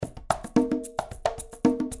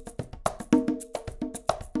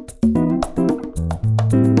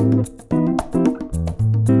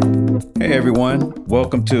Hey everyone,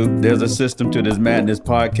 welcome to There's a System to This Madness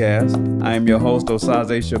podcast. I am your host,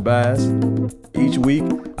 Osaze Shabazz. Each week,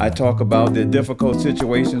 I talk about the difficult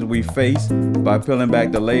situations we face by peeling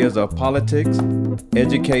back the layers of politics,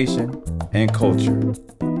 education, and culture.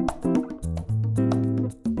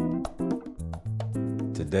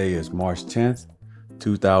 Today is March 10th,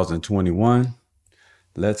 2021.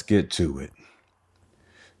 Let's get to it.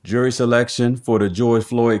 Jury selection for the George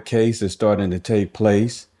Floyd case is starting to take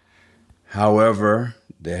place. However,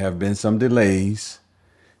 there have been some delays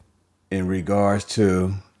in regards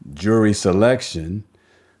to jury selection.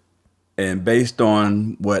 And based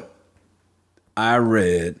on what I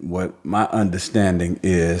read, what my understanding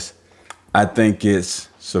is, I think it's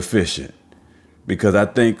sufficient. Because I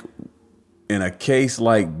think in a case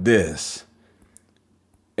like this,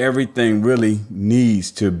 everything really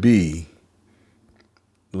needs to be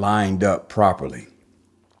lined up properly.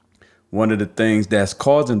 One of the things that's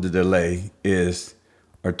causing the delay is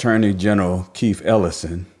Attorney General Keith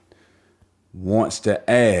Ellison wants to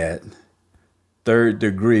add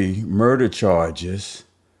third-degree murder charges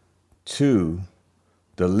to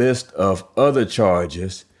the list of other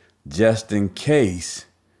charges just in case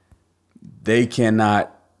they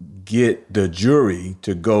cannot get the jury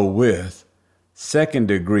to go with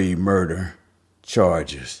second-degree murder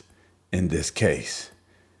charges in this case.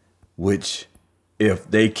 Which,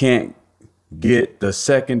 if they can't get the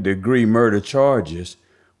second-degree murder charges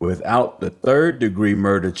without the third-degree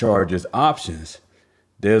murder charges options,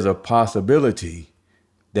 there's a possibility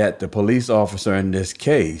that the police officer in this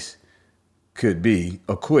case could be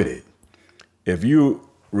acquitted. If you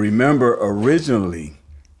remember, originally,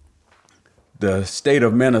 the state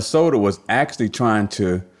of Minnesota was actually trying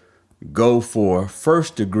to go for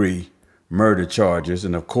first-degree murder charges.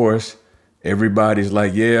 And of course, everybody's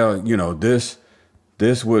like, yeah,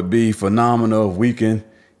 this would be phenomenal if we can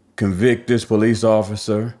convict this police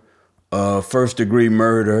officer of first-degree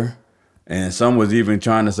murder. And some was even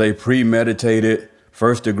trying to say premeditated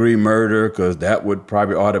first-degree murder, because that would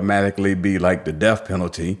probably automatically be like the death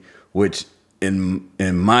penalty, which in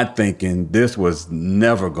my thinking, this was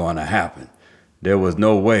never going to happen. There was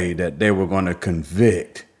no way that they were going to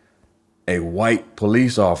convict a white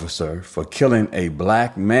police officer for killing a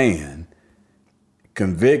black man,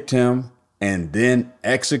 convict him, and then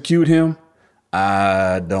execute him.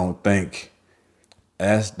 I don't think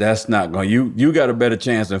that's not going. You got a better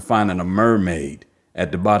chance of finding a mermaid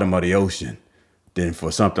at the bottom of the ocean than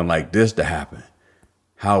for something like this to happen.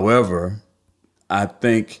 However, I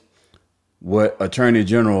think what Attorney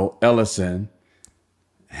General Ellison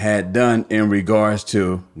had done in regards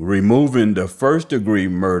to removing the first-degree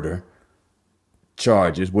murder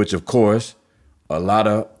charges, which of course a lot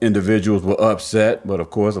of individuals were upset, but of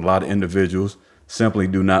course a lot of individuals simply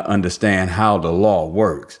do not understand how the law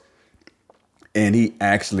works. And he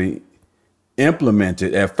actually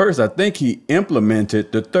implemented, at first I think he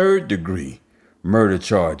implemented the third-degree murder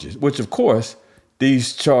charges, which of course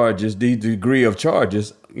these charges, the degree of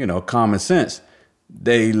charges, common sense,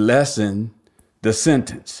 they lessen the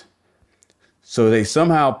sentence. So they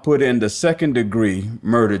somehow put in the second-degree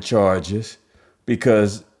murder charges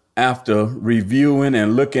because after reviewing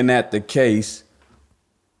and looking at the case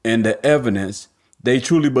and the evidence, they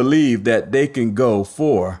truly believe that they can go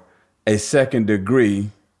for a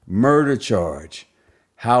second-degree murder charge.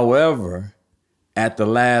 However, at the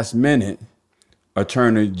last minute,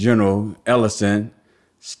 Attorney General Ellison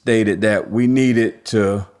stated that we needed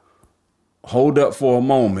to hold up for a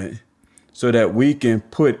moment so that we can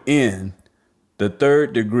put in the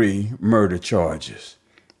third-degree murder charges.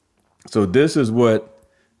 So this is what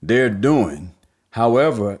they're doing.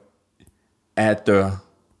 However, at the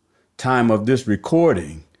time of this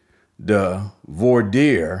recording, the voir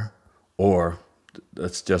dire, or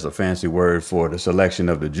that's just a fancy word for the selection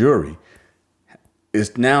of the jury,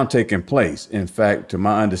 is now taking place. In fact, to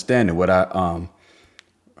my understanding, what I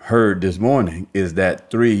heard this morning is that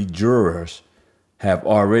 3 jurors have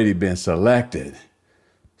already been selected.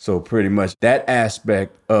 So pretty much that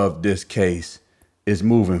aspect of this case is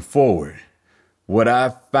moving forward. What I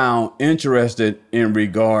found interested in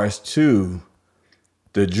regards to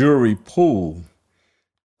the jury pool,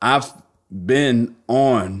 I've been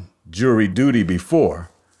on jury duty before,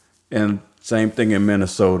 and same thing in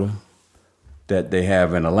Minnesota that they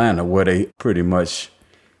have in Atlanta, where they pretty much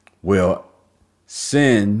will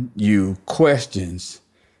send you questions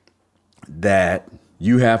that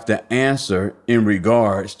you have to answer in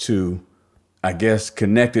regards to, I guess,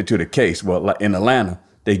 connected to the case. Well, like in Atlanta,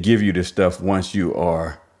 they give you this stuff once you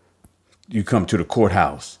come to the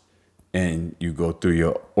courthouse and you go through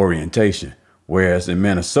your orientation. Whereas in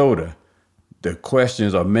Minnesota, the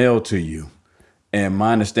questions are mailed to you. And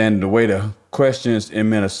my understanding, the way the questions in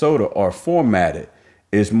Minnesota are formatted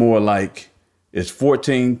is more like it's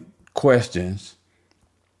 14 questions,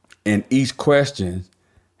 and each question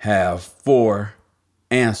have 4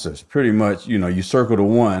 answers. Pretty much, you circle the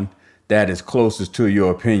one that is closest to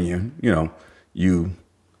your opinion. You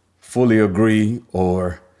fully agree,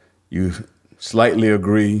 or you slightly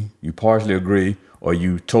agree, you partially agree, or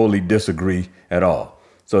you totally disagree at all.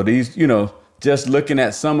 So these, just looking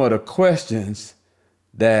at some of the questions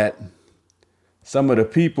that some of the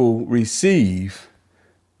people receive,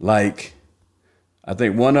 like, I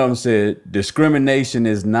think one of them said, discrimination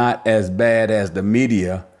is not as bad as the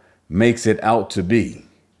media makes it out to be.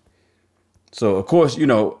 So, of course,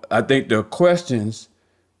 I think the questions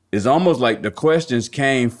is almost like the questions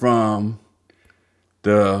came from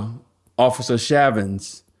the Officer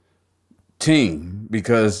Chavin's team,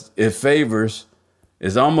 because it favors,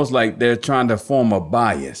 it's almost like they're trying to form a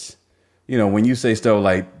bias. When you say stuff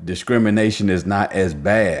like discrimination is not as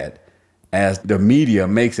bad as the media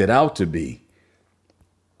makes it out to be,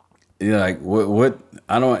 like what?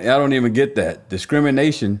 I don't even get that.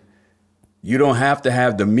 Discrimination, you don't have to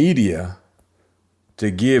have the media to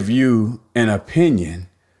give you an opinion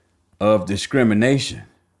of discrimination.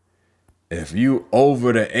 If you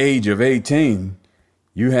over the age of 18,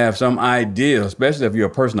 you have some idea, especially if you're a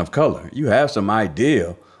person of color, you have some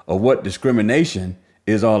idea of what discrimination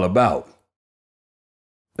is all about.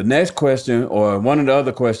 The next question, or one of the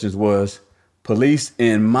other questions, was, police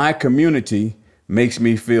in my community makes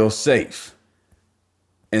me feel safe.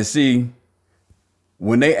 And see,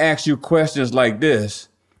 when they ask you questions like this,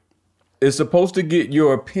 it's supposed to get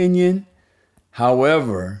your opinion.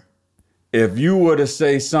 However, if you were to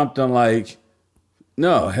say something like,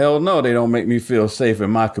 no, hell no, they don't make me feel safe in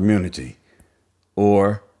my community.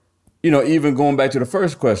 Or, even going back to the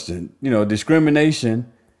first question,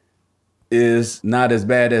 discrimination is not as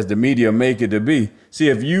bad as the media make it to be. See,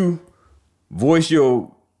 if you voice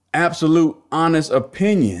your absolute honest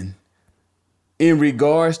opinion in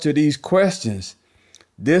regards to these questions,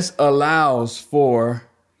 this allows for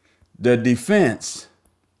the defense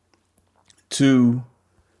to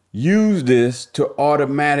use this to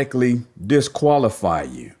automatically disqualify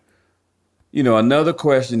you. Another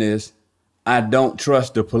question is, I don't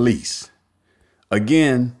trust the police.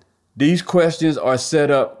 Again, these questions are set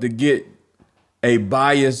up to get a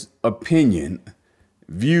biased opinion,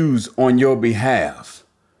 views on your behalf.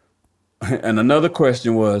 And another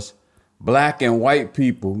question was, black and white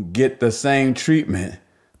people get the same treatment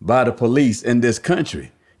by the police in this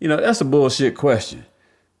country? That's a bullshit question,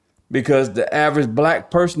 because the average black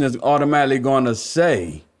person is automatically going to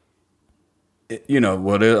say,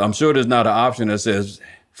 I'm sure there's not an option that says,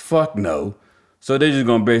 fuck no. So they're just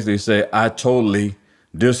going to basically say, I totally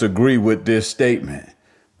disagree with this statement.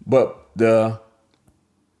 But the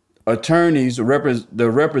attorneys,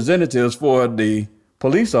 the representatives for the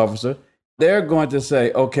police officer, they're going to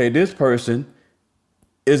say, okay, this person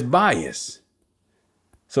is biased.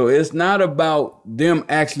 So it's not about them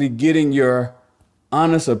actually getting your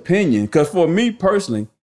honest opinion. Because for me personally,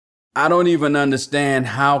 I don't even understand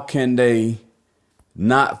how can they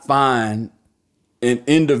not find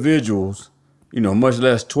individuals, much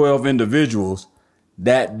less 12 individuals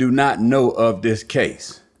that do not know of this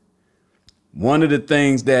case. One of the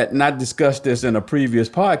things that, and I discussed this in a previous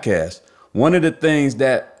podcast, one of the things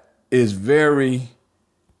that is very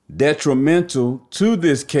detrimental to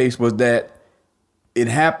this case was that it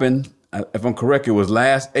happened, if I'm correct, it was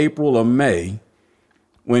last April or May,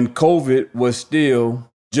 when COVID was still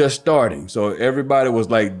just starting. So everybody was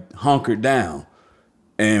like hunkered down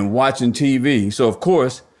and watching TV. So of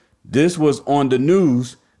course, this was on the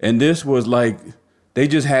news, and this was like, they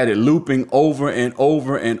just had it looping over and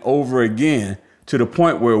over and over again, to the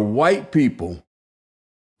point where white people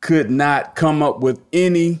could not come up with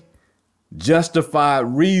any justified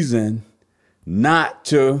reason not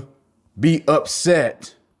to be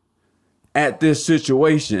upset at this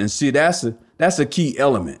situation. And see, that's a key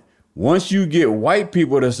element. Once you get white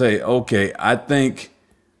people to say, okay, I think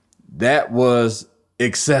that was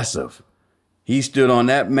excessive. He stood on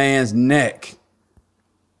that man's neck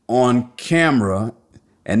on camera,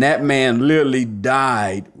 and that man literally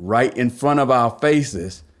died right in front of our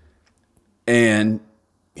faces. And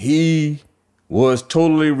he was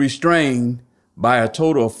totally restrained by a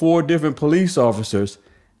total of 4 different police officers,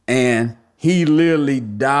 and he literally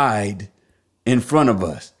died in front of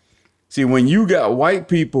us. See, when you got white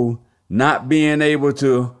people not being able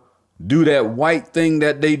to do that white thing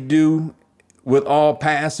that they do with all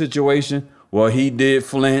past situations, well, he did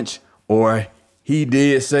flinch, or he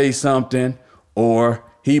did say something, or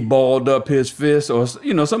he balled up his fist, or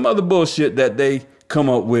some other bullshit that they come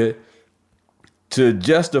up with to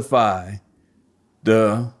justify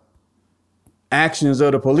the actions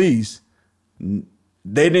of the police.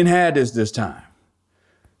 They didn't have this time.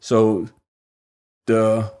 So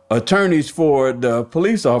the attorneys for the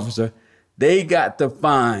police officer, they got to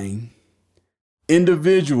find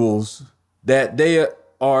individuals that they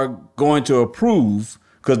are going to approve,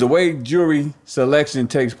 because the way jury selection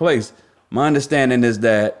takes place, my understanding is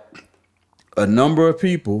that a number of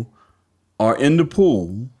people are in the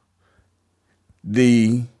pool.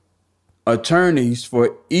 The attorneys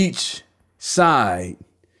for each side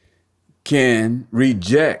can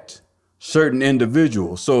reject certain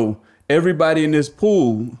individuals. So everybody in this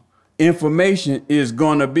pool, information is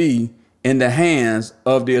going to be in the hands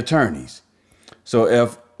of the attorneys. So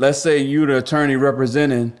if, let's say, you're the attorney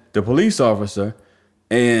representing the police officer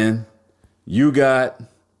and you got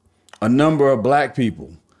a number of black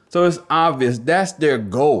people, so it's obvious that's their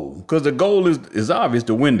goal, because the goal is obvious,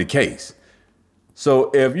 to win the case.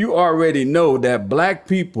 So if you already know that black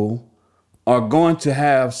people are going to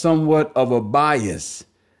have somewhat of a bias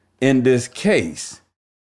in this case,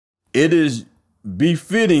 it is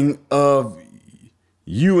befitting of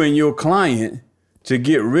you and your client to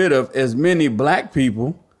get rid of as many black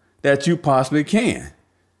people that you possibly can.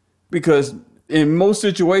 Because in most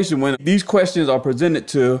situations, when these questions are presented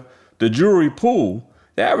to the jury pool,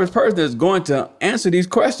 the average person is going to answer these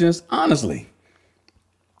questions honestly.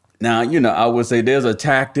 Now, I would say there's a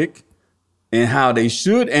tactic in how they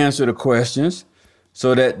should answer the questions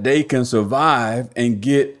so that they can survive and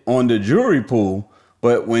get on the jury pool.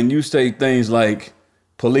 But when you say things like,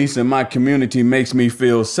 police in my community makes me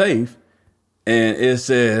feel safe, and it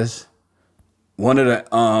says one of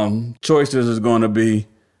the choices is going to be,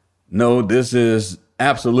 no, this is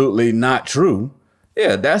absolutely not true.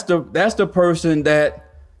 Yeah, that's the person that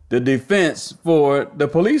the defense for the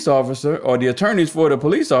police officer, or the attorneys for the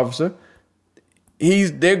police officer,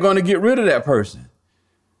 they're going to get rid of that person.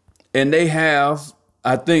 And they have,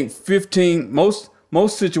 I think, 15, most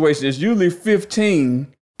situations, it's usually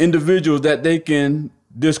 15 individuals that they can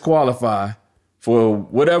disqualify for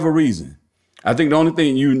whatever reason. I think the only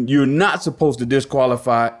thing you're not supposed to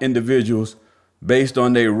disqualify individuals based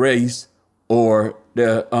on their race or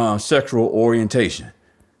their sexual orientation.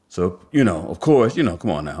 So, of course,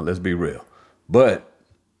 come on now, let's be real. But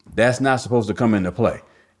that's not supposed to come into play.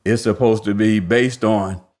 It's supposed to be based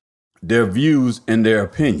on their views and their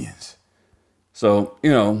opinions. So,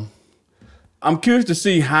 I'm curious to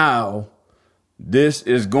see how this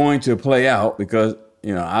is going to play out, because,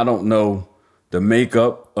 I don't know the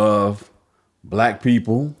makeup of black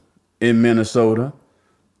people in Minnesota.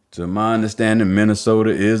 To my understanding, Minnesota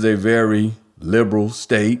is a very liberal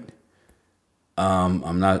state.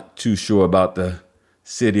 I'm not too sure about the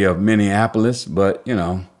city of Minneapolis, but,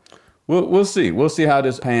 we'll see. We'll see how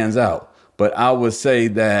this pans out. But I would say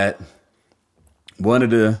that one of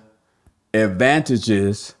the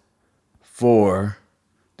advantages for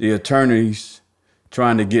the attorneys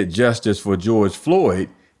trying to get justice for George Floyd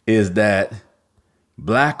is that,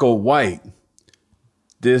 black or white,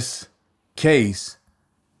 this case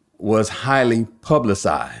was highly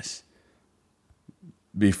publicized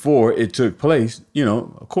before it took place,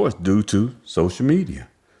 of course, due to social media.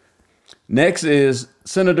 Next is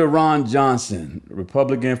Senator Ron Johnson,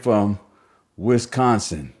 Republican from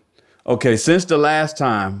Wisconsin. Okay, since the last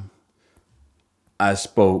time I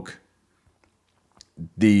spoke,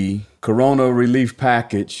 the corona relief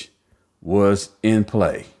package was in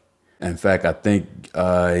play. In fact, I think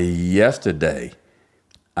yesterday,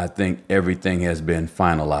 everything has been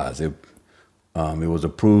finalized. It was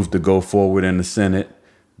approved to go forward in the Senate.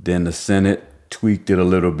 Then the Senate tweaked it a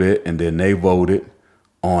little bit, and then they voted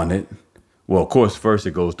on it. Well, of course, first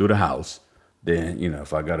it goes through the House. Then,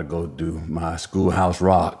 if I got to go do my Schoolhouse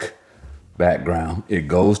Rock background, it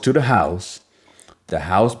goes to the House. The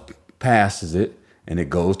House passes it, and it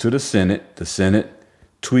goes to the Senate. The Senate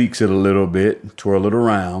tweaks it a little bit, twirl it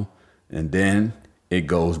around, and then it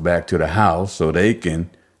goes back to the House so they can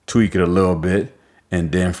tweak it a little bit.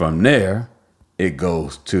 And then from there, it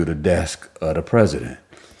goes to the desk of the president.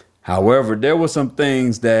 However, there were some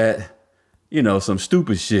things that, some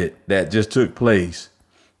stupid shit that just took place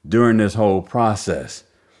during this whole process.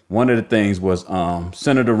 One of the things was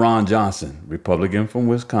Senator Ron Johnson, Republican from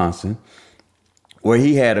Wisconsin, where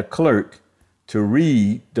he had a clerk to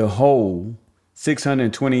read the whole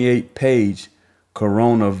 628-page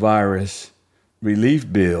coronavirus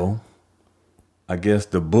relief bill, I guess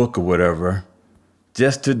the book or whatever,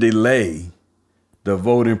 just to delay the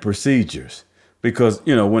voting procedures. Because,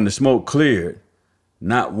 when the smoke cleared,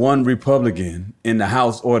 not one Republican in the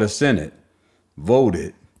House or the Senate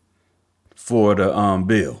voted for the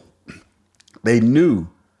bill. They knew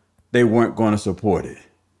they weren't going to support it.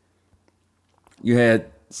 You had,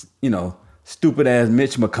 stupid ass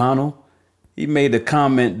Mitch McConnell. He made the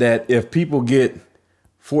comment that if people get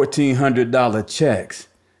 $1,400 checks,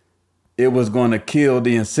 it was going to kill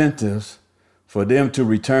the incentives for them to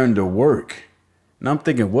return to work. And I'm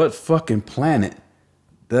thinking, what fucking planet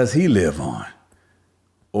does he live on?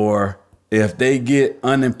 Or if they get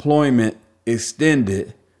unemployment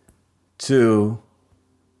extended to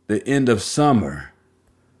the end of summer,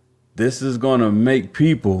 this is going to make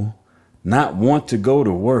people not want to go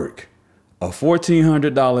to work. A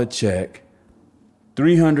 $1,400 check,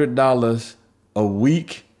 $300 a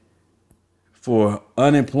week for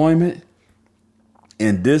unemployment,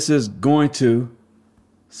 and this is going to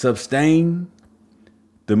sustain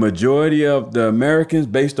the majority of the Americans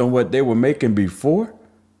based on what they were making before.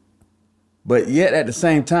 But yet at the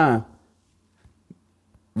same time,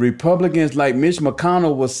 Republicans like Mitch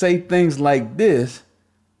McConnell will say things like this,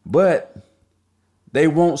 but they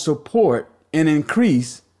won't support an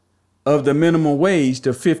increase of the minimum wage to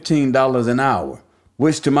 $15 an hour,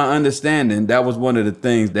 which to my understanding, that was one of the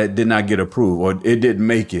things that did not get approved, or it didn't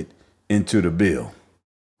make it into the bill.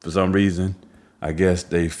 For some reason, I guess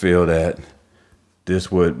they feel that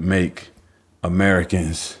this would make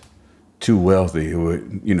Americans too wealthy. It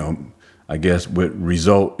would, I guess would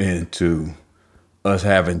result into us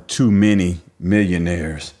having too many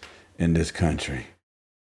millionaires in this country.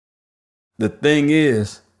 The thing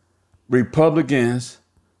is, Republicans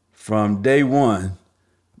from day one,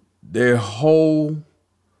 their whole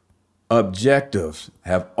objectives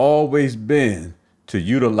have always been to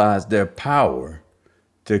utilize their power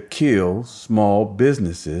to kill small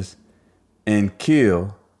businesses and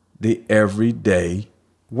kill the everyday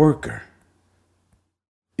worker.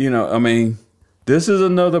 This is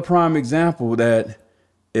another prime example that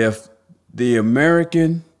if the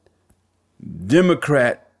American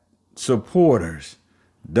Democrat supporters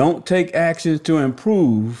don't take actions to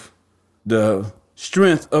improve the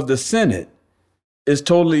strength of the Senate, it's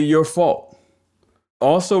totally your fault.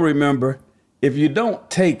 Also remember, if you don't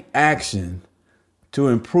take action to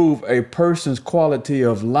improve a person's quality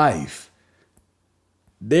of life,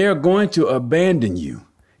 they're going to abandon you.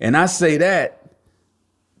 And I say that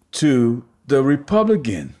to the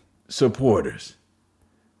Republican supporters.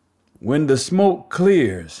 When the smoke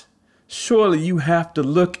clears, surely you have to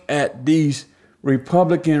look at these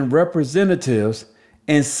Republican representatives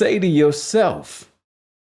and say to yourself,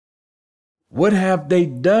 what have they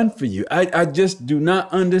done for you? I just do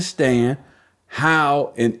not understand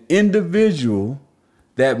how an individual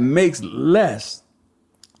that makes less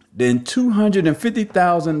than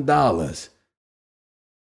 $250,000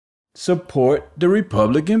 support the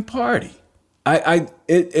Republican Party.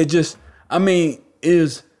 Is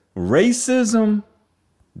racism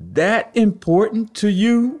that important to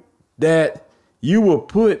you that you will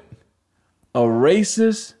put a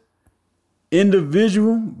racist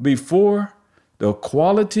individual before the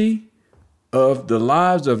quality of the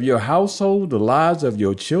lives of your household, the lives of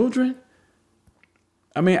your children?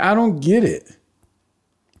 I don't get it.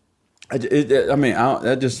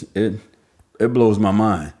 It blows my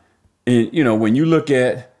mind. And, when you look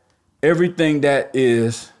at everything that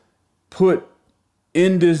is put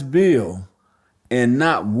in this bill and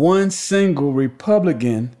not one single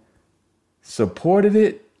Republican supported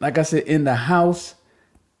it, like I said, in the House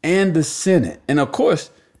and the Senate. And of course,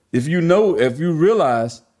 if you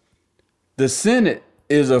realize the Senate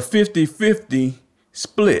is a 50-50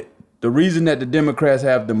 split. The reason that the Democrats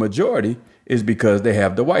have the majority is because they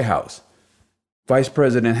have the White House. Vice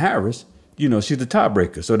President Harris, she's the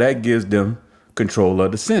tiebreaker. So that gives them control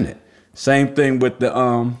of the Senate. Same thing with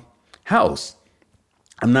the House.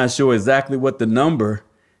 I'm not sure exactly what the number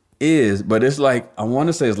is, but it's like, I want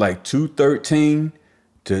to say it's like 213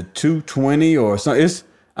 to 220 or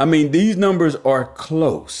something. These numbers are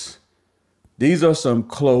close. These are some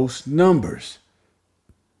close numbers.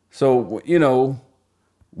 So,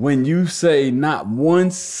 when you say not one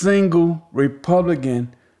single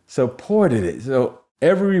Republican supported it, so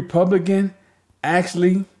every Republican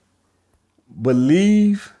actually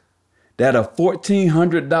believe that a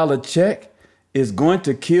 $1,400 check is going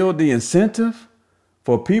to kill the incentive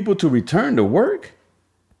for people to return to work.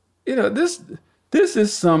 This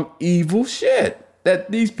is some evil shit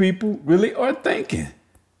that these people really are thinking.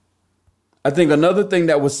 I think another thing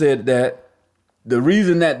that was said, that the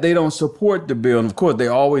reason that they don't support the bill, and of course they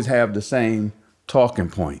always have the same talking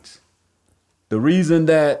points. The reason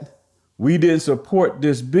that we didn't support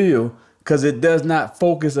this bill because it does not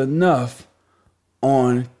focus enough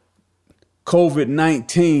on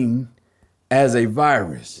COVID-19 as a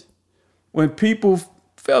virus. When people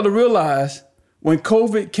fail to realize when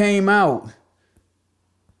COVID came out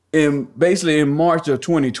basically in March of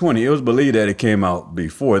 2020, it was believed that it came out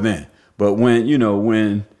before then. But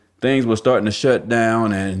when things were starting to shut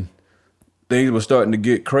down and things were starting to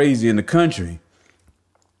get crazy in the country.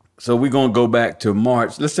 So we're going to go back to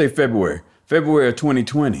March, let's say February of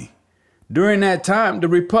 2020. During that time, the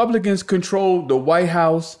Republicans controlled the White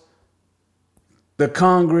House, the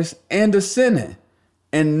Congress, and the Senate,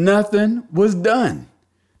 and nothing was done.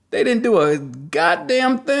 They didn't do a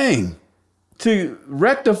goddamn thing to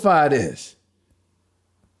rectify this.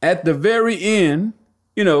 At the very end,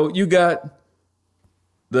 you got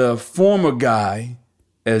the former guy,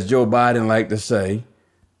 as Joe Biden liked to say,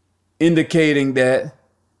 indicating that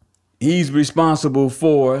he's responsible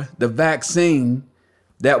for the vaccine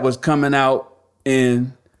that was coming out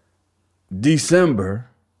in December.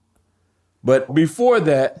 But before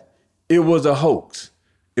that, it was a hoax.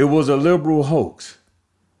 It was a liberal hoax.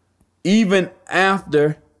 Even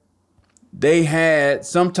after they had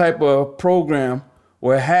some type of program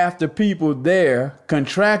where half the people there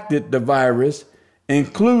contracted the virus,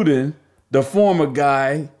 including the former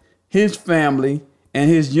guy, his family, and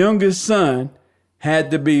his youngest son had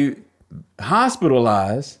to be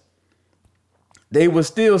hospitalized, they were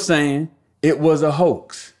still saying it was a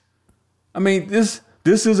hoax. I mean, this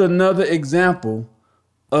is another example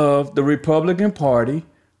of the Republican Party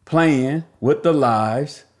playing with the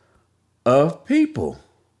lives of people.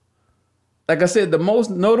 Like I said, the most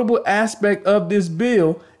notable aspect of this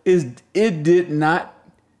bill is it did not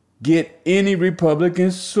get any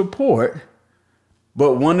Republican support.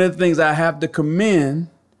 But one of the things I have to commend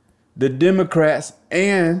the Democrats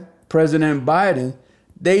and President Biden,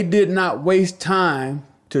 they did not waste time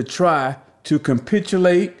to try to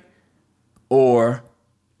capitulate or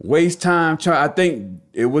waste time. I think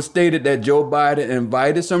it was stated that Joe Biden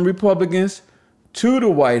invited some Republicans to the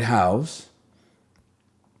White House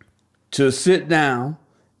to sit down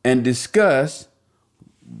and discuss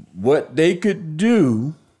what they could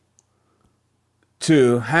do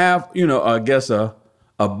to have,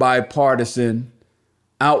 a bipartisan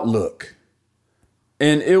outlook.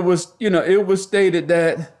 And it was stated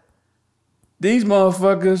that these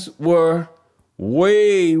motherfuckers were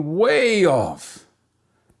way, way off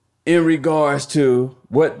in regards to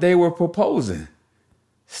what they were proposing.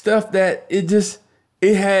 Stuff that it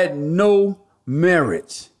had no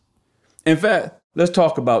merit. In fact, let's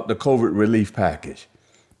talk about the COVID relief package.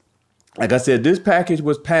 Like I said, this package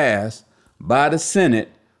was passed by the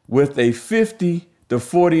Senate with a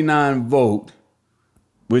 50-49 vote,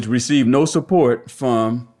 which received no support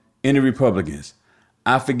from any Republicans.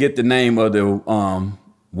 I forget the name of the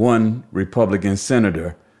one Republican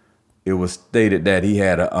senator. It was stated that he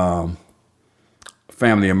had a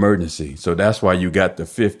family emergency. So that's why you got the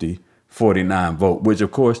 50-49 vote, which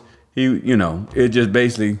of course it just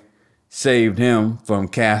basically saved him from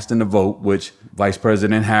casting the vote, which Vice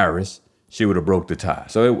President Harris, she would have broke the tie.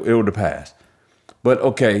 So it would have passed. But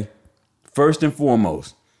okay, first and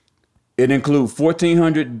foremost, it includes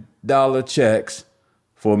 $1,400 checks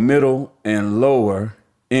for middle and lower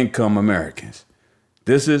income Americans.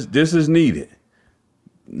 This is needed.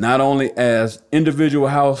 Not only as individual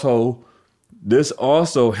household, this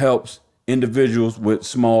also helps individuals with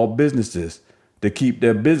small businesses to keep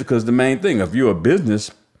their business. Because the main thing, if you're a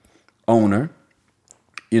business owner,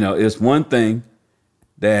 it's one thing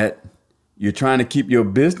that you're trying to keep your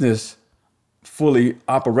business fully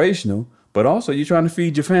operational, but also you're trying to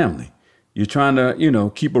feed your family. You're trying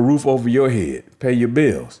to, keep a roof over your head, pay your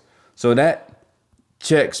bills. So that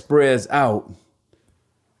check spreads out.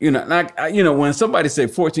 When somebody say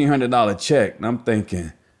 $1,400 check, and I'm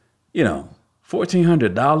thinking,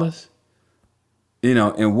 $1,400,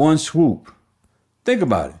 in one swoop. Think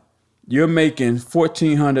about it. You're making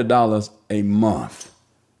 $1,400 a month.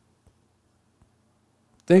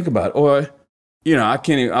 Think about it. Or,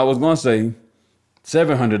 I was going to say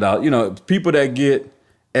 $700. People that get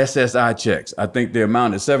SSI checks, I think the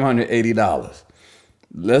amount is $780.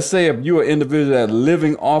 Let's say if you're an individual that's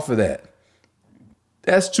living off of that,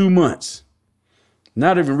 that's 2 months.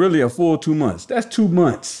 Not even really a full 2 months. That's 2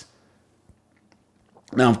 months.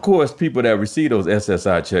 Now, of course, people that receive those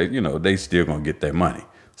SSI checks, they still going to get their money.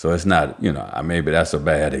 So it's not, maybe that's a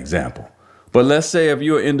bad example. But let's say if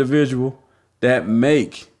you're an individual that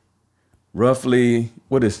make roughly,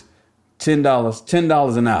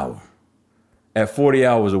 $10 an hour at 40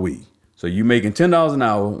 hours a week. So you making $10 an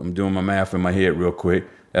hour. I'm doing my math in my head real quick.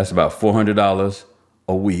 That's about $400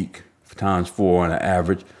 a week times 4 on an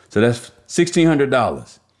average. So that's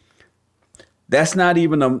 $1,600. That's not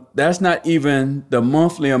even the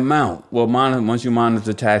monthly amount. Well, once you minus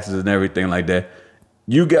the taxes and everything like that,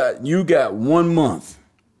 you got 1 month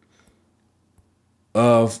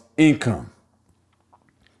of income.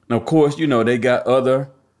 And of course, they got other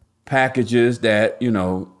packages that,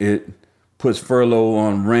 it puts furlough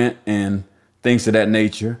on rent and things of that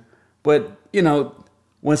nature. But,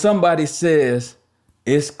 when somebody says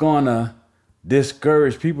it's gonna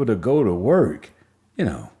discourage people to go to work,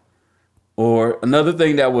 or another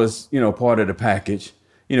thing that was, part of the package,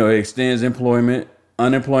 it extends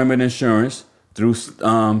unemployment insurance through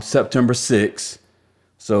September 6th.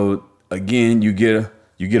 So again, you get an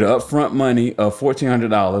upfront money of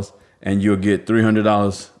 $1,400, and you'll get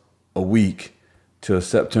 $300 a week till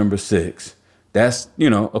September 6th. That's,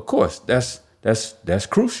 of course, that's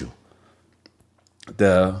crucial.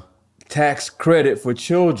 The tax credit for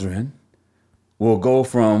children will go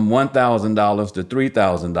from $1,000 to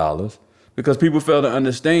 $3,000 because people fail to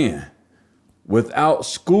understand. Without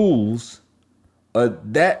schools,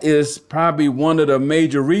 that is probably one of the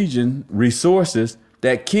major resources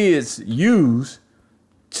that kids use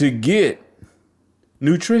to get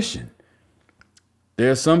nutrition.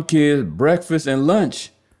 There are some kids, breakfast and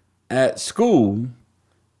lunch at school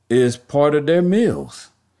is part of their meals.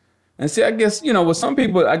 And see, I guess, with some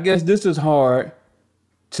people, I guess this is hard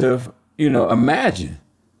to, imagine.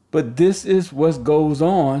 But this is what goes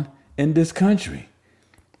on in this country.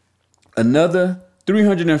 Another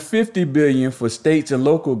 $350 billion for states and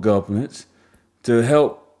local governments to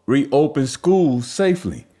help reopen schools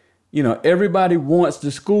safely. Everybody wants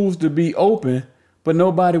the schools to be open, but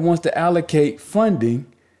nobody wants to allocate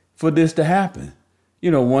funding for this to happen.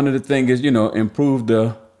 One of the things is, improve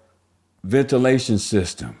the ventilation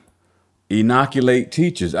system, inoculate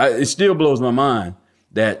teachers. It still blows my mind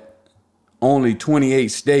that only 28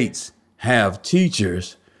 states have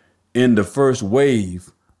teachers in the first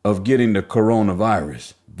wave of getting the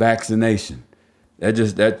coronavirus vaccination.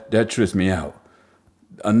 That trips me out.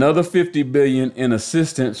 Another $50 billion in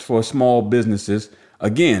assistance for small businesses.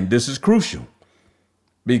 Again, this is crucial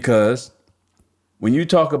because when you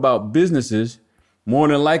talk about businesses, more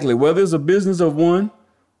than likely, whether it's a business of one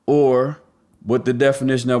or what the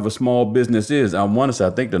definition of a small business is, I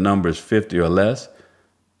think the number is 50 or less.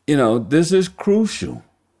 This is crucial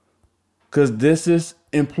because this is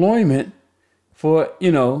employment for,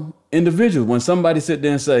 individuals. When somebody sit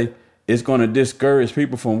there and say it's going to discourage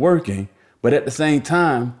people from working, but at the same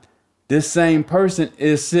time, this same person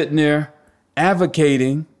is sitting there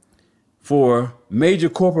advocating for major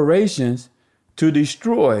corporations to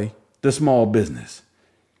destroy the small business.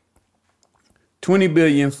 $20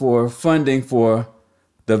 billion for funding for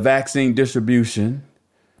the vaccine distribution,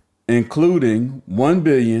 including $1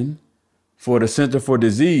 billion for the Center for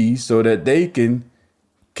Disease so that they can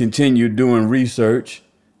continue doing research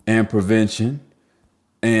and prevention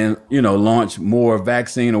and, launch more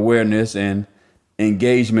vaccine awareness and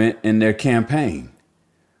engagement in their campaign.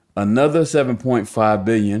 Another $7.5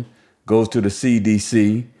 billion goes to the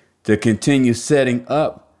CDC to continue setting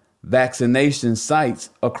up vaccination sites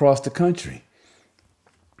across the country.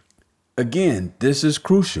 Again, this is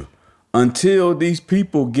crucial. Until these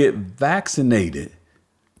people get vaccinated,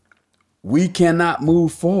 we cannot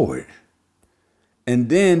move forward. And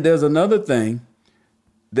then there's another thing.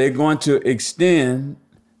 They're going to extend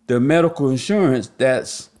the medical insurance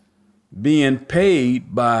that's being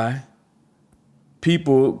paid by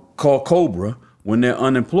people called COBRA when they're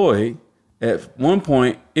unemployed. At one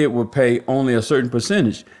point, it would pay only a certain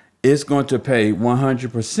percentage. It's going to pay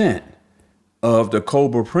 100% of the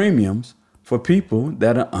COBRA premiums for people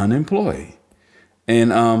that are unemployed.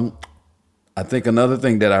 And I think another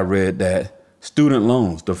thing that I read that student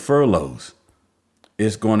loans, the furloughs,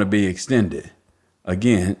 is going to be extended.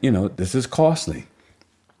 Again, this is costly.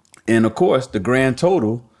 And of course, the grand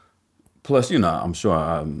total, plus, I'm sure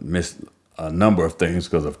I missed a number of things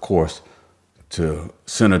because, of course, to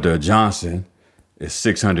Senator Johnson, it's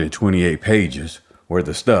 628 pages worth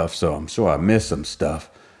of stuff. So I'm sure I missed some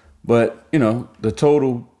stuff. But, the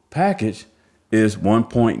total package is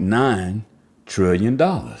 $1.9 trillion.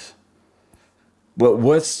 But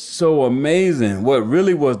what's so amazing, what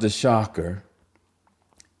really was the shocker,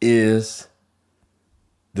 is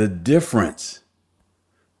the difference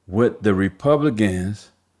what the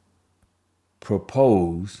Republicans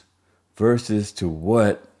propose versus to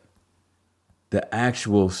what the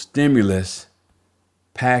actual stimulus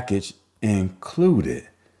package included.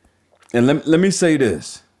 And let me say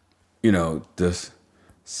this, just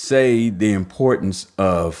say the importance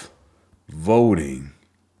of voting.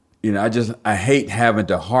 I hate having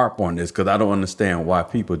to harp on this because I don't understand why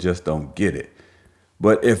people just don't get it.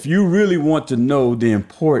 But if you really want to know the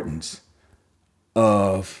importance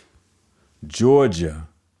of Georgia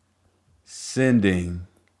sending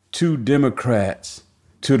 2 Democrats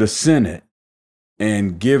to the Senate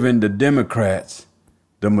and giving the Democrats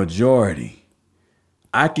the majority,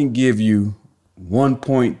 I can give you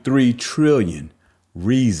 1.3 trillion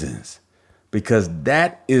reasons, because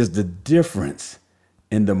that is the difference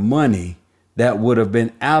in the money that would have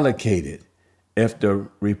been allocated if the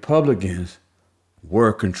Republicans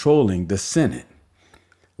were controlling the Senate.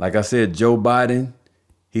 Like I said, Joe Biden,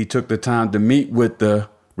 he took the time to meet with the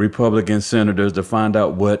Republican senators to find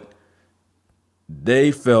out what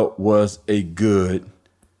they felt was a good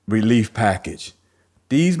relief package.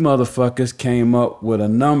 These motherfuckers came up with a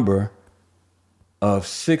number of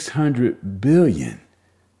 $600 billion.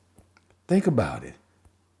 Think about it.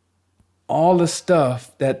 All the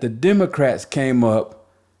stuff that the Democrats came up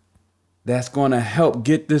that's going to help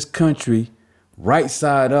get this country right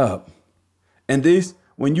side up. And this,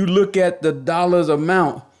 when you look at the dollars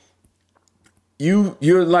amount,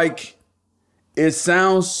 you're like, it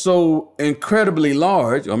sounds so incredibly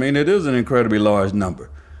large. I mean, it is an incredibly large number.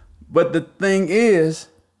 But the thing is,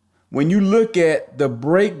 when you look at the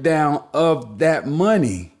breakdown of that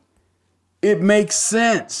money, it makes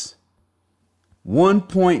sense.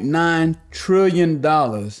 $1.9 trillion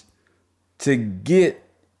to get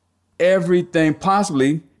everything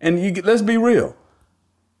possibly. And let's be real.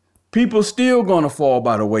 People still going to fall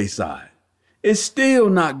by the wayside. It's still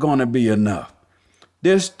not going to be enough.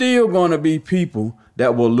 There's still going to be people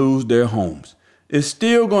that will lose their homes. It's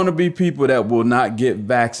still going to be people that will not get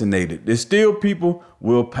vaccinated. There's still people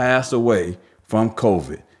will pass away from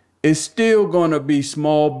COVID. It's still going to be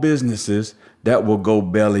small businesses that will go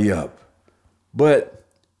belly up. But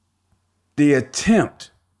the attempt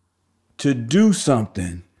to do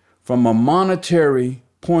something from a monetary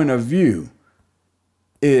point of view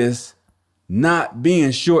is not being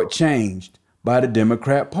shortchanged by the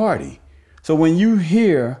Democrat Party. So when you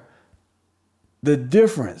hear the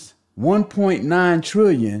difference, 1.9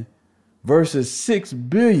 trillion versus 6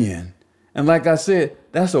 billion, and like I said,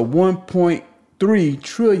 that's a $1.3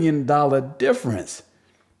 trillion difference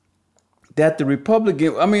that the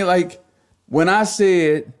Republican, I mean, like when I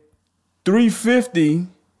said 350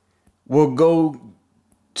 will go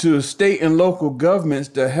to state and local governments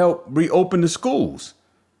to help reopen the schools,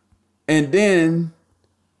 and then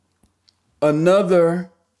another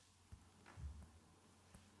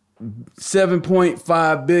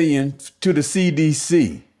 7.5 billion to the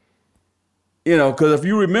CDC. You know, because if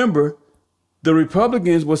you remember, the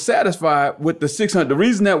Republicans were satisfied with the 600. The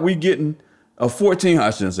reason that we getting a 14,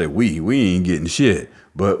 I shouldn't say we ain't getting shit,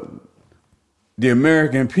 but the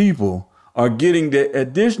American people are getting the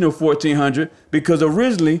additional 1,400 because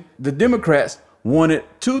originally the Democrats wanted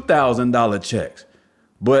 $2,000 checks.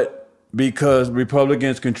 But because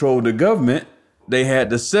Republicans controlled the government, they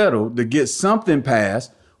had to settle to get something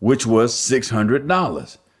passed, which was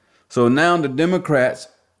 $600. So now the Democrats,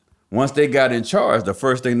 once they got in charge, the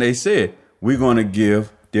first thing they said, we're going to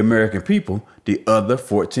give the American people the other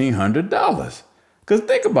 $1,400. Because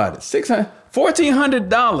think about it,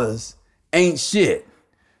 $1,400 ain't shit.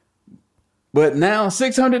 But now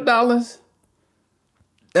 $600,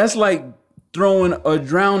 that's like throwing a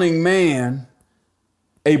drowning man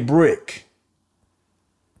a brick.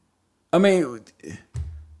 I mean,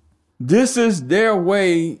 this is their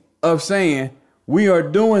way of saying we are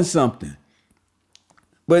doing something.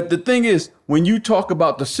 But the thing is, when you talk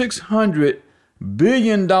about the $600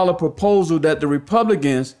 billion proposal that the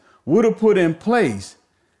Republicans would have put in place,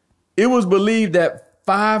 it was believed that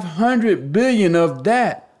 $500 billion of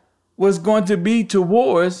that was going to be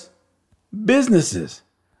towards businesses.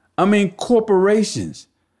 I mean, corporations.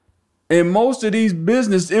 And most of these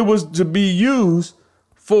businesses, it was to be used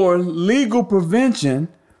for legal prevention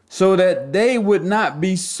so that they would not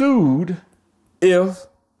be sued if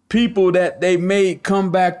people that they made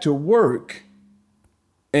come back to work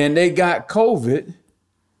and they got COVID,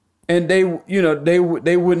 and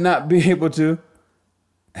they would not be able to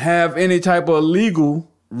have any type of legal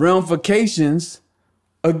ramifications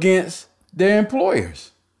against their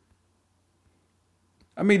employers.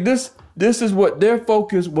 I mean, this is what their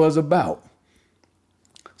focus was about.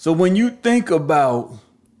 So when you think about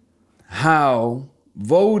how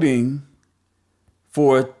voting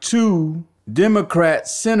for 2 Democrat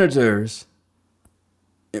senators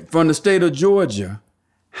from the state of Georgia,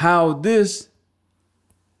 how this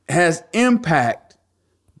has impacted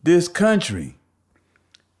this country,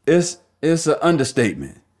 it's an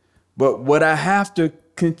understatement. But what I have to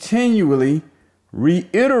continually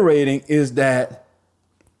reiterating is that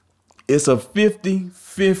it's a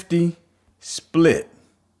 50-50 split.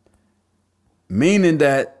 meaning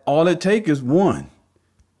that all it takes is one.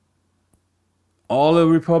 All the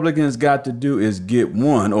Republicans got to do is get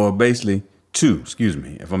one, or basically two, excuse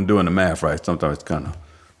me. If I'm doing the math right, sometimes it's kind of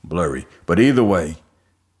blurry. But either way,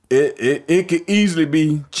 it could easily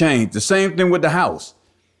be changed. The same thing with the House.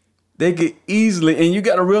 They could easily, and you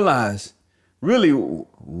got to realize, really,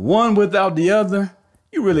 one without the other,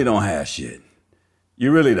 you really don't have shit.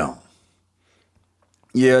 You really don't.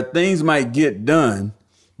 Yeah, things might get done,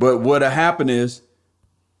 but what'll happen is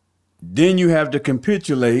then you have to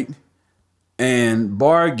capitulate and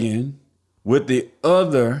bargain with the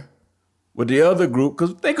other group.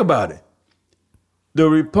 Because think about it. The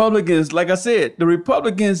Republicans, like I said,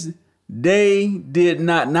 they did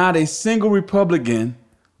not a single Republican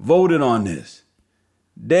voted on this.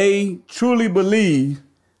 They truly believe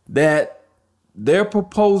that their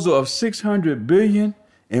proposal of $600 billion,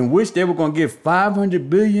 in which they were going to give $500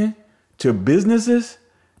 billion to businesses,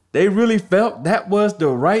 they really felt that was the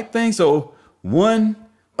right thing. So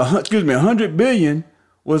 $100 billion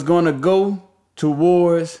was going to go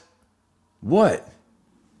towards what?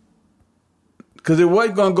 Because it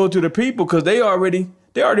wasn't going to go to the people, because they already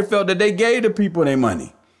felt that they gave the people their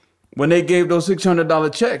money when they gave those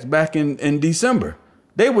 $600 checks back in December.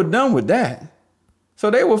 They were done with that. So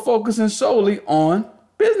they were focusing solely on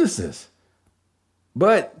businesses.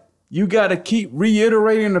 But you got to keep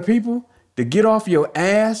reiterating to people to get off your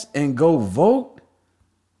ass and go vote.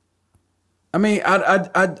 I mean,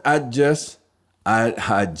 I just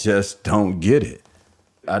don't get it.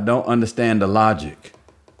 I don't understand the logic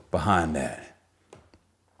behind that.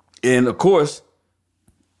 And of course,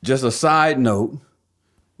 just a side note,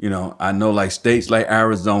 I know like states like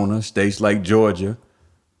Arizona, states like Georgia,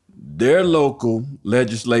 their local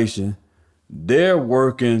legislation, they're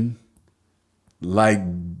working like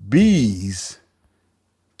bees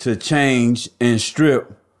to change and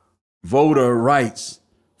strip voter rights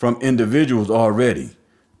from individuals already.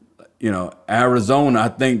 Arizona, I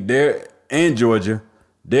think and Georgia,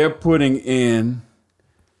 they're putting in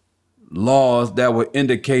laws that would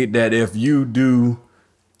indicate that if you do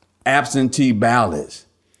absentee ballots,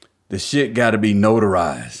 the shit got to be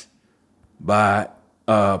notarized by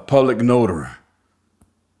a public notary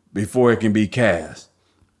before it can be cast.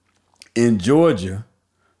 In Georgia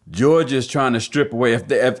is trying to strip away,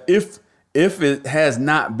 if it has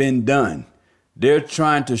not been done, they're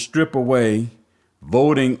trying to strip away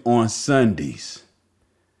voting on Sundays.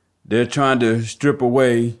 They're trying to strip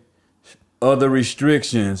away other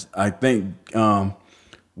restrictions, I think,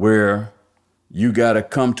 where you got to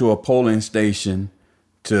come to a polling station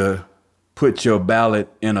to put your ballot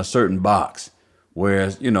in a certain box.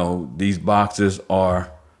 Whereas, these boxes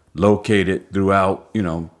are located throughout,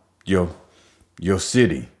 your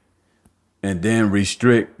city, and then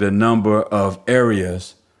restrict the number of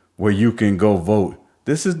areas where you can go vote.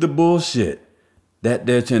 This is the bullshit that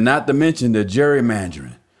not to mention the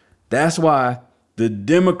gerrymandering. That's why the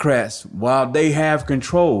Democrats, while they have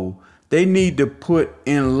control, they need to put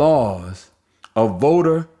in laws, a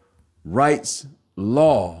voter rights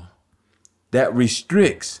law that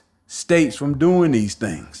restricts states from doing these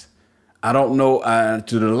things. I don't know,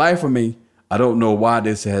 to the life of me, I don't know why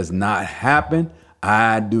this has not happened.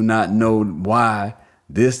 I do not know why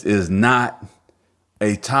this is not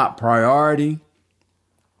a top priority.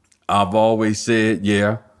 I've always said,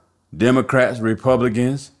 Democrats,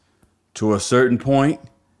 Republicans, to a certain point,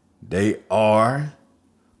 they are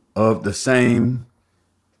of the same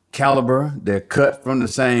caliber. They're cut from the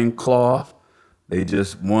same cloth. They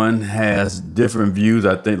just, one has different views.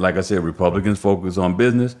 I think, like I said, Republicans focus on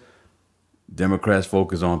business. Democrats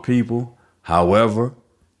focus on people. However,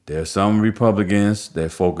 there are some Republicans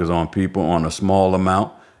that focus on people on a small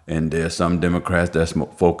amount, and there are some Democrats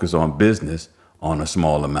that focus on business on a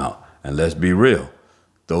small amount. And let's be real,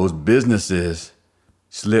 those businesses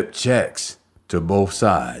slip checks to both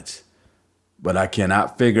sides. But I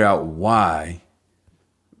cannot figure out why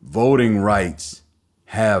voting rights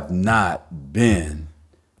have not been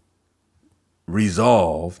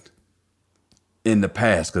resolved in the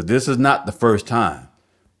past, because this is not the first time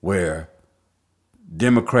where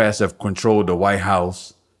Democrats have controlled the White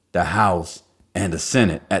House, the House, and the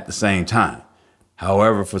Senate at the same time.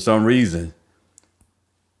 However, for some reason,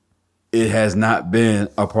 it has not been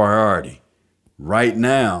a priority. Right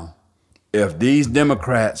now, if these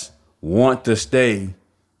Democrats want to stay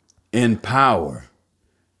in power,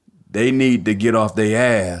 they need to get off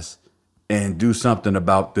their ass and do something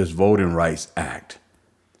about this Voting Rights Act,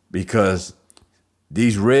 because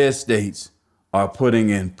these red states are putting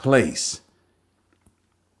in place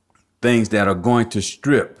things that are going to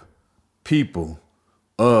strip people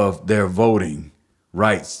of their voting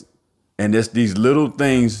rights And it's these little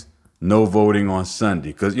things, no voting on Sunday.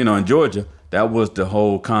 Because, in Georgia, that was the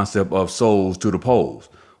whole concept of souls to the polls,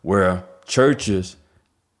 where churches,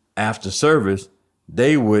 after service,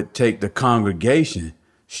 they would take the congregation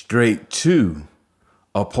straight to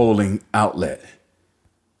a polling outlet.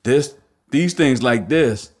 These things like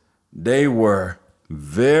this, they were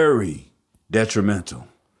very detrimental,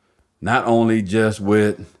 not only just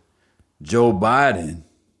with Joe Biden,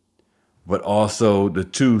 but also the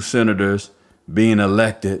two senators being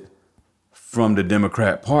elected from the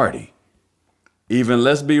Democrat Party. Even,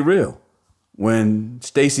 let's be real, when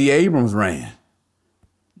Stacey Abrams ran,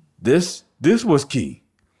 this was key.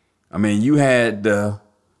 I mean, you had the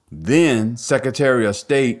then Secretary of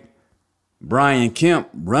State, Brian Kemp,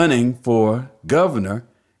 running for governor,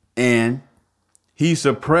 and he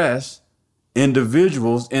suppressed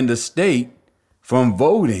individuals in the state from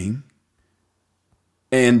voting,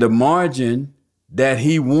 and the margin that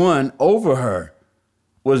he won over her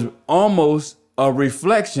was almost a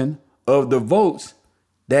reflection of the votes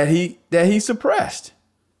that he suppressed.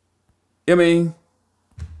 I mean,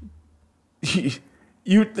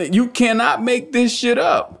 you cannot make this shit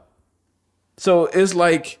up. So it's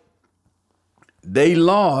like they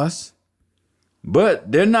lost,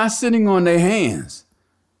 but they're not sitting on their hands.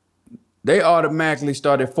 They automatically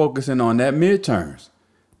started focusing on that midterms.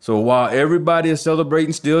 So while everybody is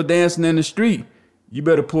celebrating, still dancing in the street, you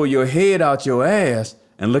better pull your head out your ass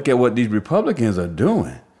and look at what these Republicans are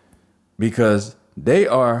doing, because they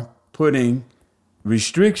are putting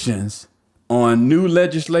restrictions on new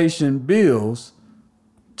legislation bills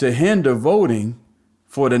to hinder voting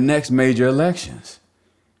for the next major elections.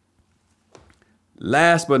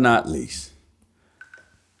 Last but not least,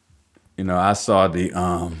 I saw the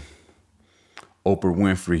Oprah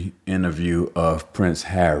Winfrey interview of Prince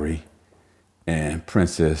Harry and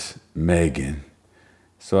Princess Meghan.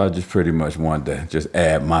 So I just pretty much wanted to just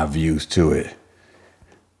add my views to it.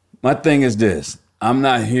 My thing is this: I'm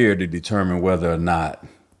not here to determine whether or not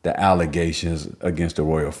the allegations against the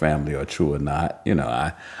royal family are true or not.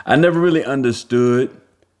 I never really understood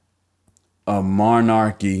a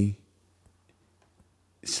monarchy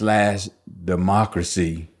 /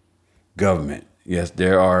 democracy government. Yes,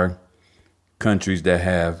 there are countries that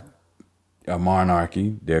have a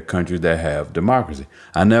monarchy. There are countries that have democracy.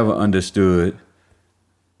 I never understood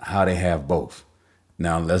how they have both.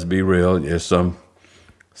 Now, let's be real. There's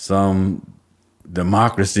some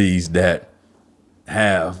democracies that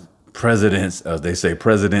have presidents, as they say,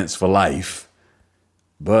 presidents for life.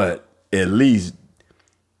 But at least,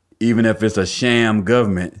 even if it's a sham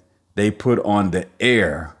government, they put on the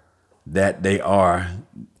air that they are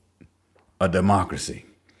a democracy.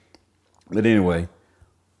 But anyway,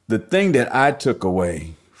 the thing that I took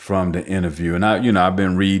away from the interview, and I've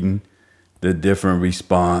been reading the different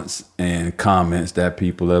response and comments that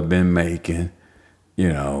people have been making.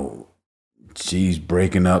 She's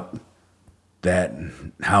breaking up that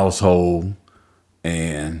household,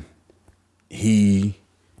 and he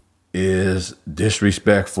is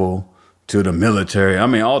disrespectful to the military. I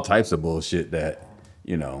mean, all types of bullshit that,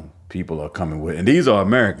 people are coming with. And these are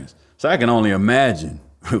Americans. So I can only imagine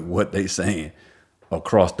what they saying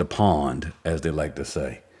across the pond, as they like to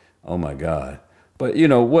say. Oh my God. But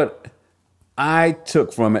what I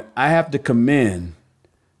took from it, I have to commend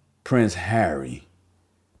Prince Harry,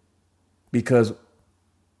 because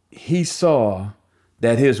he saw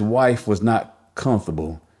that his wife was not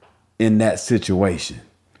comfortable in that situation.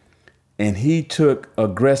 And he took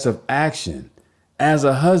aggressive action as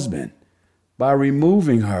a husband by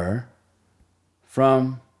removing her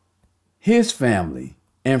from his family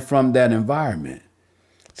and from that environment.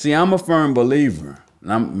 See, I'm a firm believer,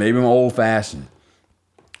 and maybe I'm old fashioned.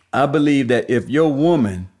 I believe that if your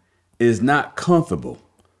woman is not comfortable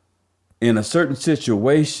in a certain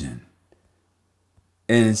situation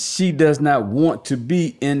and she does not want to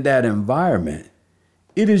be in that environment,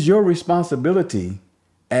 it is your responsibility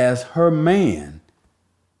as her man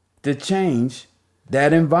to change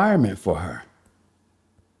that environment for her,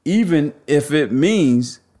 even if it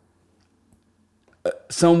means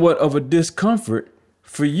somewhat of a discomfort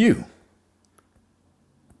for you.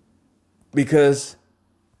 Because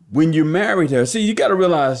when you married her, see, you got to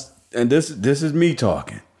realize, and this is me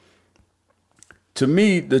talking. To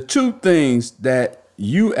me, the two things that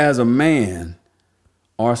you as a man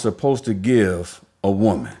are supposed to give a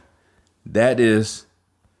woman, that is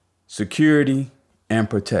security and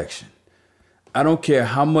protection. I don't care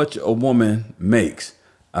how much a woman makes.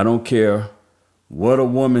 I don't care what a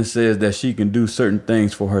woman says that she can do certain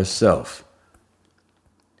things for herself.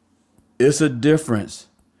 It's a difference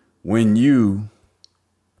when you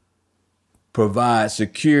provide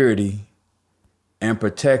security and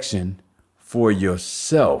protection for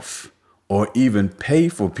yourself, or even pay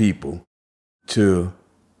for people to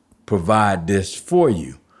provide this for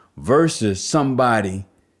you, versus somebody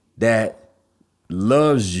that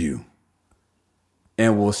loves you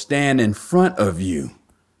and will stand in front of you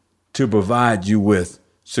to provide you with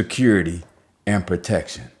security and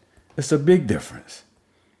protection. It's a big difference.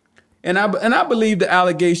 And I believe the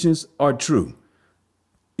allegations are true.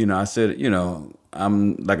 I said,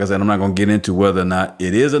 I'm not going to get into whether or not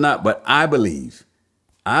it is or not, but I believe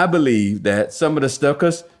that some of the stuff,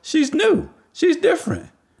 because she's new, she's different.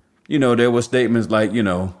 There were statements like,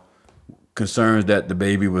 concerns that the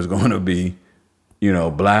baby was going to be,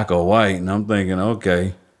 black or white. And I'm thinking,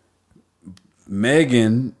 okay,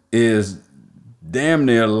 Meghan is damn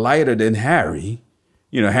near lighter than Harry.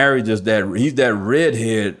 Harry he's that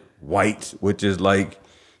redhead white, which is like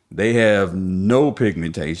they have no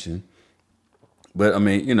pigmentation. But I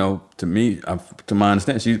mean, to me, to my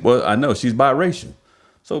understanding, I know she's biracial.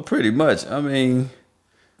 So pretty much, I mean,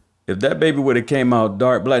 if that baby would have came out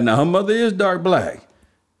dark black, now her mother is dark black,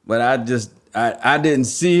 but I didn't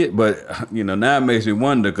see it. But now it makes me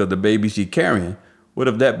wonder, because the baby she carrying, what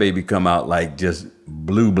if that baby come out like just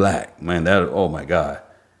blue black? Man, oh my God.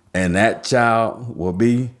 And that child will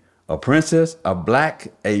be a princess, a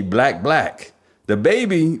black. The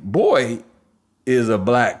baby boy is a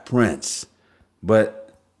black prince,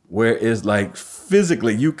 but where it's like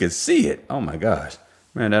physically you can see it. Oh my gosh,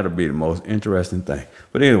 man, that'll be the most interesting thing.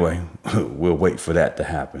 But anyway, we'll wait for that to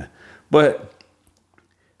happen. But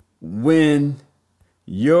when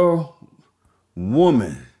your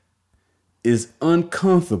woman is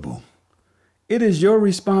uncomfortable, it is your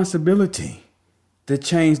responsibility to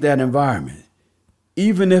change that environment,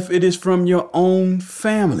 even if it is from your own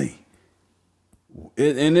family.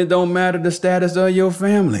 And it don't matter the status of your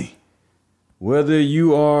family, whether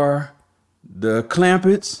you are the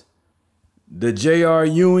Clampetts, the J.R.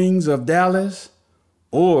 Ewings of Dallas,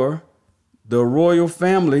 or the royal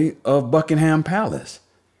family of Buckingham Palace.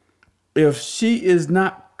 If she is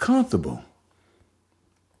not comfortable,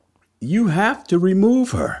 you have to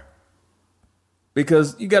remove her.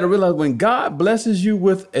 Because you got to realize, when God blesses you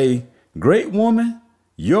with a great woman,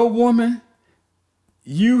 your woman,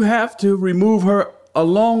 you have to remove her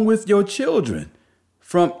along with your children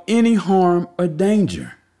from any harm or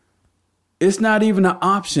danger. It's not even an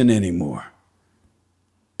option anymore.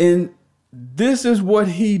 And this is what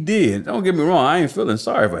he did. Don't get me wrong, I ain't feeling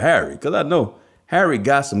sorry for Harry, because I know Harry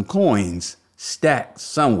got some coins stacked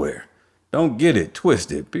somewhere. Don't get it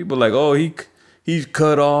twisted. People like, oh, he's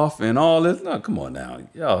cut off and all this. No, come on now.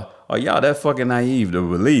 Y'all that fucking naive to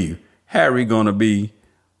believe Harry gonna be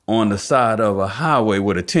on the side of a highway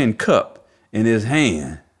with a tin cup in his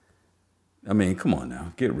hand? I mean, come on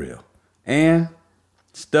now, get real. And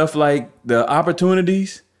stuff like the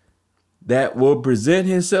opportunities that will present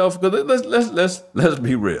himself. Because let's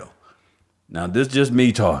be real. Now, this is just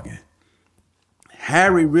me talking.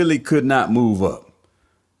 Harry really could not move up.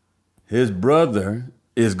 His brother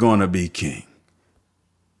is going to be king.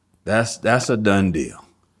 That's a done deal.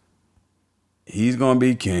 He's going to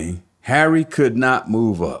be king. Harry could not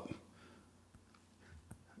move up.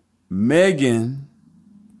 Meghan,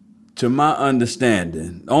 to my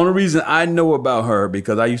understanding, the only reason I know about her,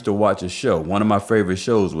 because I used to watch a show. One of my favorite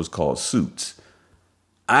shows was called Suits.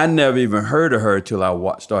 I never even heard of her till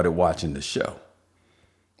I started watching the show.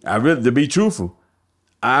 To be truthful,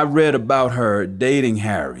 I read about her dating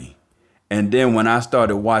Harry. And then when I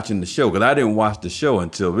started watching the show, because I didn't watch the show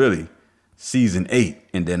until really season 8.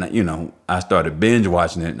 And then, I started binge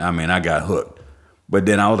watching it. I mean, I got hooked. But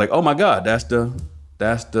then I was like, oh my God,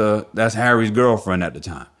 that's Harry's girlfriend at the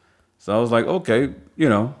time. So I was like, okay,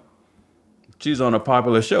 she's on a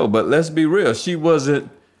popular show. But let's be real. She was a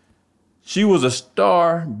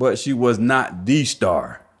star, but she was not the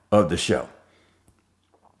star of the show.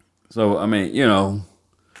 So, I mean,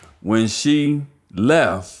 when she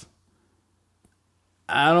left,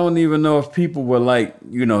 I don't even know if people were like,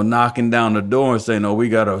 knocking down the door and saying, oh, we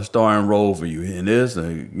got a starring role for you in this,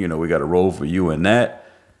 and, we got a role for you in that.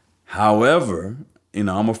 However,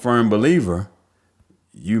 I'm a firm believer,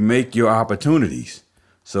 you make your opportunities.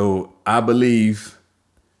 So I believe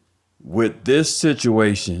with this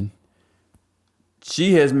situation,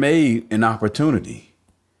 she has made an opportunity.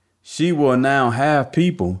 She will now have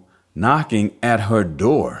people knocking at her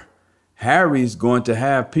door. Harry's going to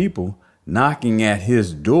have people knocking at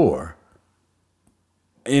his door.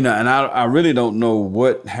 And I really don't know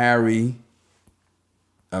what Harry,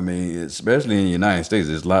 especially in the United States,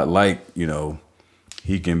 it's a lot like,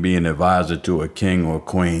 he can be an advisor to a king or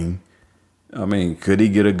queen. Could he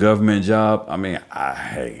get a government job? I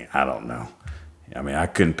don't know. I mean, I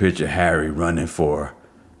couldn't picture Harry running for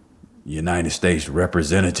United States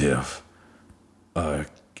representative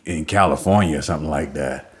in California or something like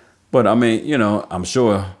that. But I mean, I'm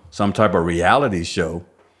sure some type of reality show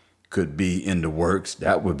could be in the works.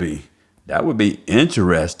 That would be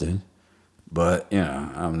interesting. But,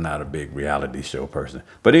 I'm not a big reality show person.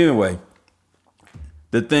 But anyway,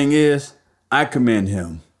 the thing is, I commend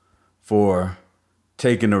him for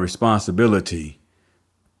taking the responsibility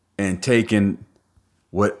and taking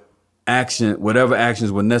whatever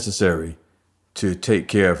actions were necessary to take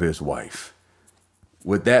care of his wife.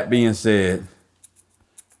 With that being said,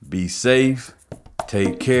 be safe,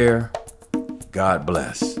 take care, God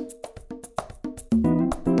bless.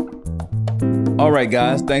 All right,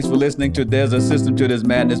 guys, thanks for listening to There's a System to This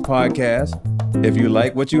Madness podcast. If you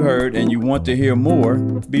like what you heard and you want to hear more,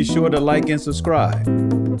 be sure to like and subscribe.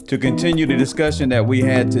 To continue the discussion that we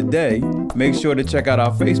had today, make sure to check out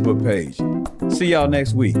our Facebook page. See y'all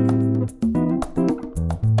next week.